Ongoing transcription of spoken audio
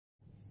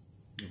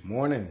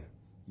morning.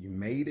 You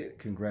made it.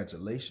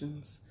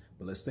 Congratulations.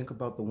 But let's think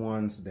about the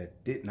ones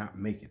that did not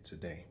make it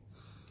today.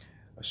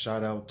 A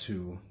shout out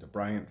to the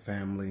Bryant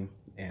family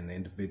and the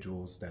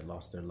individuals that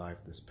lost their life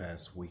this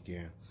past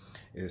weekend.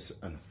 It's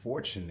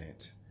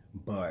unfortunate,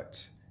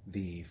 but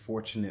the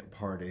fortunate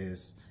part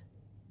is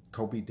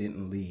Kobe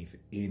didn't leave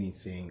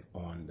anything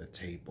on the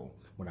table.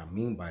 What I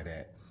mean by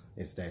that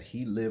is that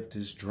he lived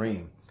his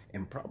dream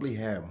and probably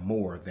had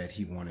more that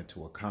he wanted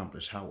to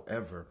accomplish.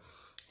 However,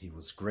 he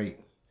was great.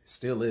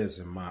 Still is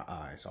in my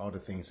eyes, all the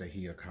things that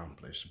he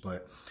accomplished.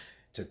 But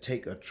to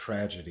take a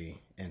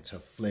tragedy and to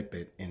flip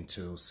it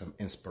into some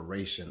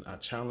inspiration, I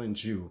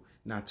challenge you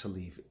not to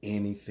leave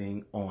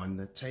anything on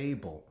the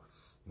table.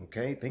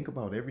 Okay? Think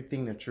about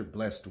everything that you're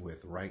blessed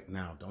with right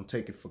now. Don't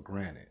take it for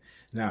granted.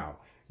 Now,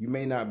 you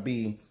may not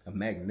be a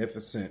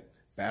magnificent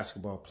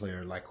basketball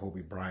player like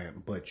Kobe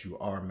Bryant, but you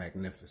are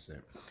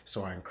magnificent.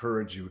 So I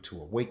encourage you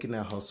to awaken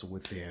that hustle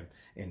within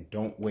and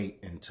don't wait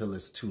until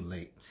it's too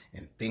late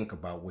and think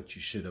about what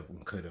you should have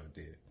and could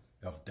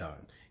have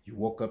done. You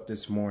woke up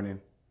this morning,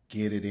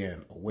 get it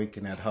in,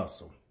 awaken that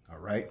hustle. All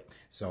right.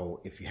 So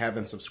if you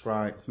haven't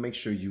subscribed, make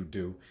sure you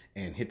do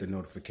and hit the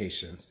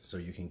notifications so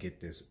you can get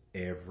this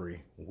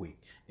every week,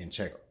 and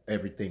check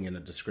everything in the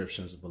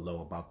descriptions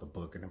below about the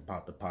book and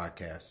about the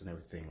podcast and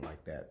everything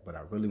like that. But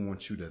I really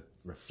want you to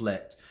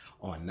reflect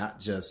on not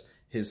just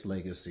his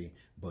legacy,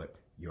 but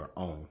your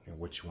own and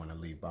what you want to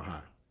leave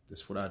behind.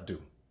 That's what I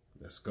do.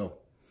 Let's go.